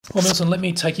Well, Milton, let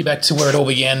me take you back to where it all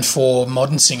began for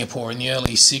modern Singapore in the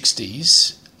early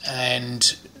 60s.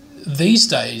 And these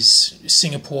days,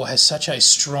 Singapore has such a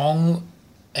strong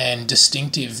and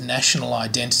distinctive national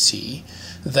identity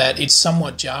that it's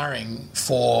somewhat jarring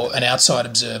for an outside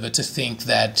observer to think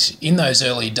that in those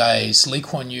early days, Lee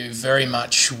Kuan Yew very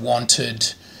much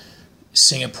wanted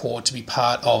Singapore to be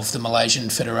part of the Malaysian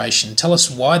Federation. Tell us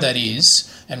why that is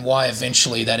and why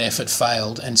eventually that effort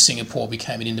failed and Singapore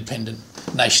became an independent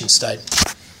nation state.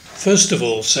 First of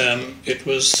all, Sam, it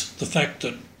was the fact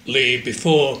that Lee,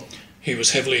 before he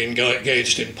was heavily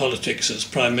engaged in politics as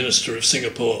Prime Minister of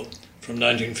Singapore from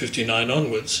 1959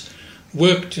 onwards,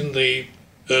 worked in the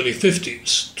early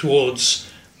 50s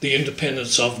towards the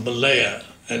independence of Malaya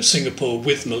and Singapore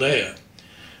with Malaya.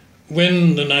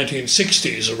 When the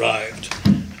 1960s arrived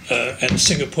and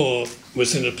Singapore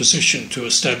was in a position to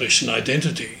establish an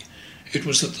identity, it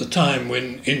was at the time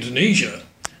when Indonesia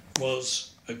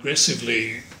was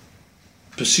aggressively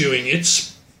pursuing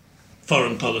its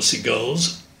foreign policy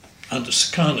goals under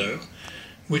Sukarno,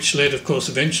 which led, of course,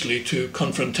 eventually to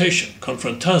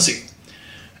confrontasi.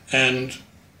 And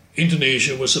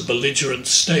Indonesia was a belligerent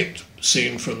state,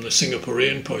 seen from the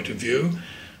Singaporean point of view.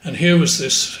 And here was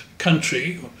this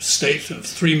country, state of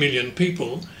 3 million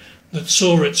people, that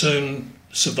saw its own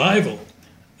survival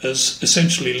as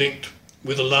essentially linked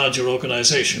with a larger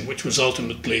organisation, which was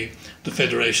ultimately the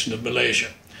Federation of Malaysia.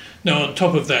 Now, on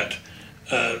top of that,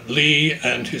 Lee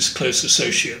and his close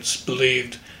associates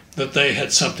believed that they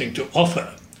had something to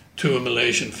offer to a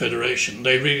Malaysian federation.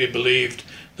 They really believed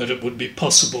that it would be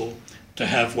possible to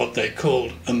have what they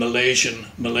called a Malaysian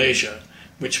Malaysia,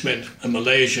 which meant a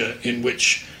Malaysia in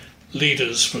which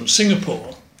leaders from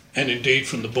Singapore and indeed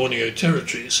from the Borneo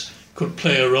territories could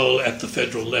play a role at the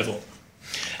federal level.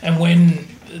 And when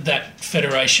that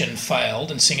federation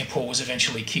failed and Singapore was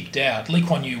eventually kicked out, Lee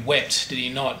Kuan Yew wept, did he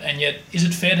not? And yet, is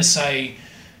it fair to say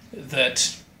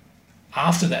that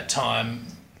after that time,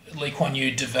 Lee Kuan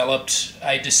Yew developed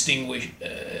a distinctive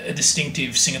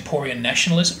Singaporean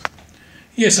nationalism?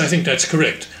 Yes, I think that's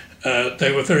correct.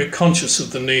 They were very conscious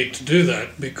of the need to do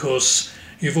that because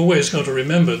you've always got to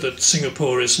remember that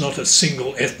Singapore is not a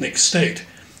single ethnic state.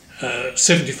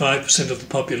 75% of the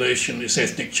population is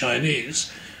ethnic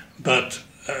Chinese, but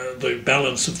the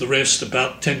balance of the rest,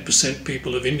 about 10%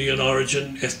 people of Indian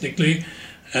origin ethnically,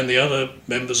 and the other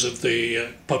members of the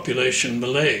population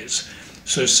Malays.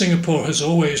 So Singapore has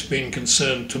always been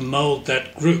concerned to mould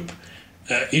that group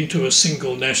into a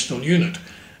single national unit,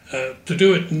 to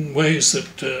do it in ways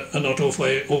that are not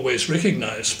always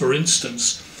recognised. For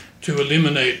instance, to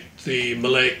eliminate the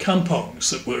Malay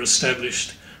kampongs that were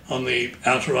established on the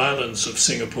outer islands of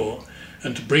Singapore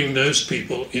and to bring those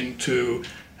people into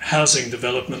housing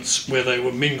developments where they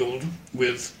were mingled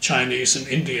with Chinese and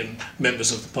Indian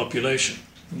members of the population.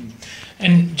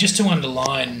 And just to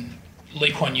underline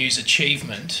Lee Kuan Yew's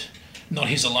achievement, not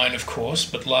his alone of course,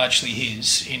 but largely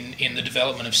his, in the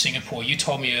development of Singapore, you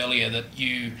told me earlier that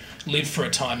you lived for a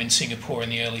time in Singapore in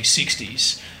the early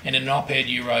 60s, and in an op-ed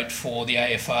you wrote for the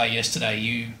AFR yesterday,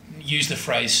 you used the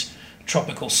phrase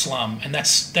tropical slum, and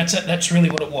that's really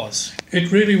what it was.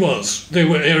 It really was. There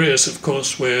were areas, of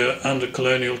course, where under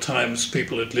colonial times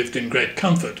people had lived in great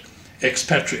comfort,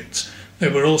 expatriates.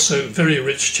 There were also very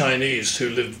rich Chinese who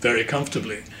lived very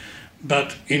comfortably.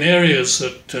 But in areas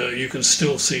that you can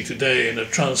still see today in a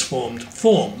transformed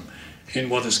form, in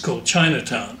what is called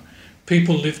Chinatown,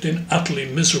 people lived in utterly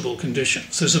miserable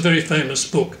conditions. There's a very famous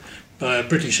book by a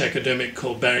British academic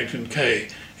called Barrington Kay.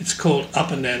 It's called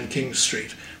Upper Nanking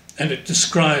Street, and it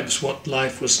describes what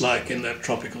life was like in that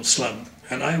tropical slum.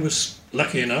 And I was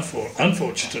lucky enough, or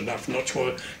unfortunate enough, not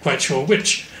quite sure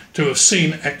which, to have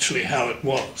seen actually how it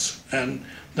was. And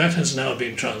that has now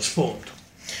been transformed.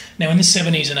 Now, in the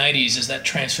 70s and 80s, as that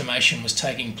transformation was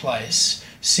taking place,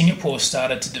 Singapore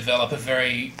started to develop a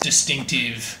very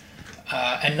distinctive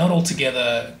and not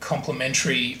altogether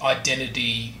complementary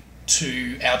identity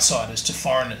to outsiders, to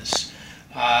foreigners.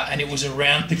 And it was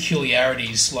around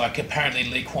peculiarities like apparently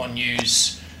Lee Kuan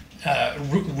Yew's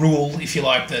rule, if you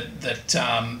like,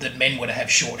 that men were to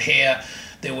have short hair.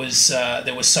 There was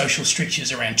social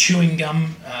strictures around chewing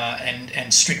gum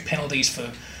and strict penalties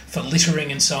for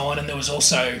littering and so on, and there was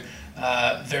also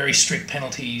very strict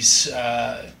penalties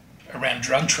around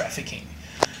drug trafficking.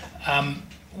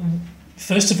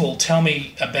 First of all, tell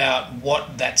me about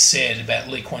what that said about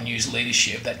Lee Kuan Yew's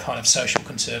leadership, that kind of social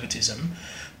conservatism,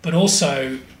 but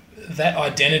also that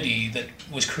identity that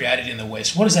was created in the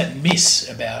West. What does that miss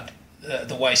about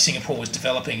the way Singapore was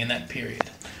developing in that period?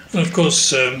 Well, of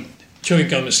course, chewing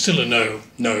gum is still a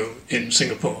no in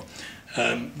Singapore.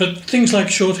 But things like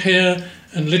short hair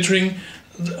and littering,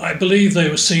 I believe they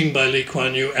were seen by Lee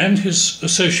Kuan Yew and his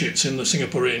associates in the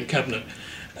Singaporean cabinet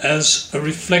as a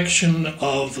reflection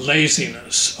of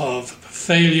laziness, of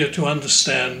failure to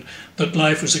understand that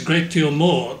life was a great deal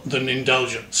more than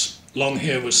indulgence. Long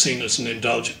hair was seen as an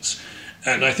indulgence.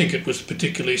 And I think it was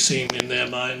particularly seen in their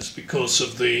minds because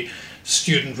of the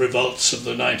student revolts of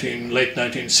the late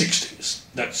 1960s,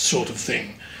 that sort of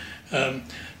thing.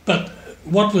 But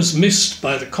what was missed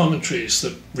by the commentaries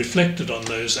that reflected on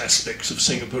those aspects of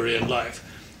Singaporean life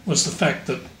was the fact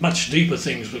that much deeper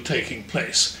things were taking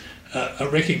place. A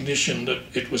recognition that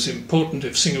it was important,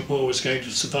 if Singapore was going to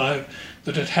survive,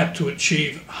 that it had to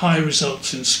achieve high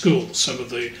results in schools. Some of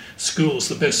the schools,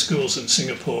 the best schools in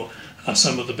Singapore, are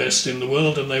some of the best in the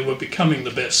world, and they were becoming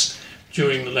the best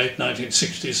during the late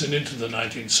 1960s and into the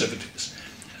 1970s.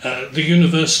 The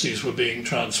universities were being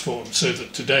transformed so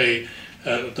that today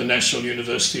the National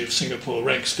University of Singapore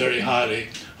ranks very highly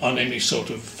on any sort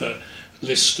of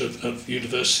list of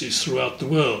universities throughout the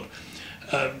world.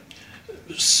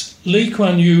 Lee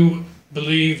Kuan Yew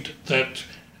believed that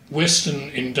Western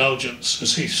indulgence,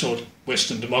 as he saw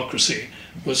Western democracy,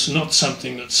 was not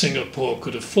something that Singapore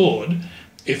could afford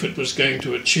if it was going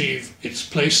to achieve its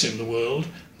place in the world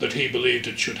that he believed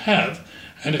it should have,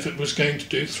 and if it was going to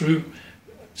do through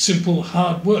simple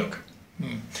hard work.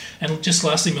 And just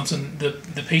lastly, Milton,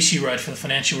 the piece you wrote for the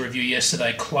Financial Review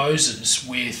yesterday closes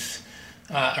with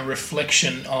a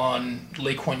reflection on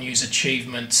Lee Kuan Yew's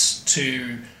achievements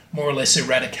to more or less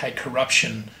eradicate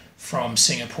corruption from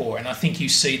Singapore, and I think you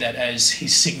see that as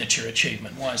his signature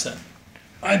achievement. Why is that?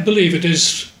 I believe it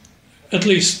is at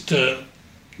least the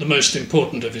most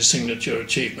important of his signature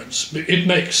achievements. It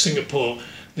makes Singapore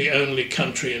the only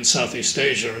country in Southeast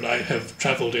Asia, and I have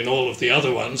travelled in all of the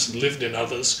other ones and lived in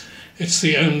others. It's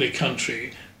the only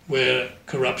country where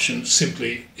corruption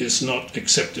simply is not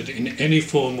accepted in any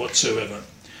form whatsoever.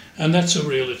 And that's a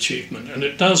real achievement. And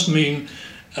it does mean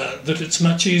that it's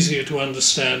much easier to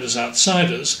understand as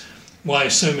outsiders why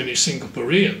so many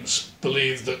Singaporeans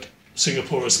believe that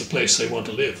Singapore is the place they want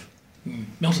to live.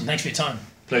 Milton, thanks for your time.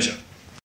 Pleasure.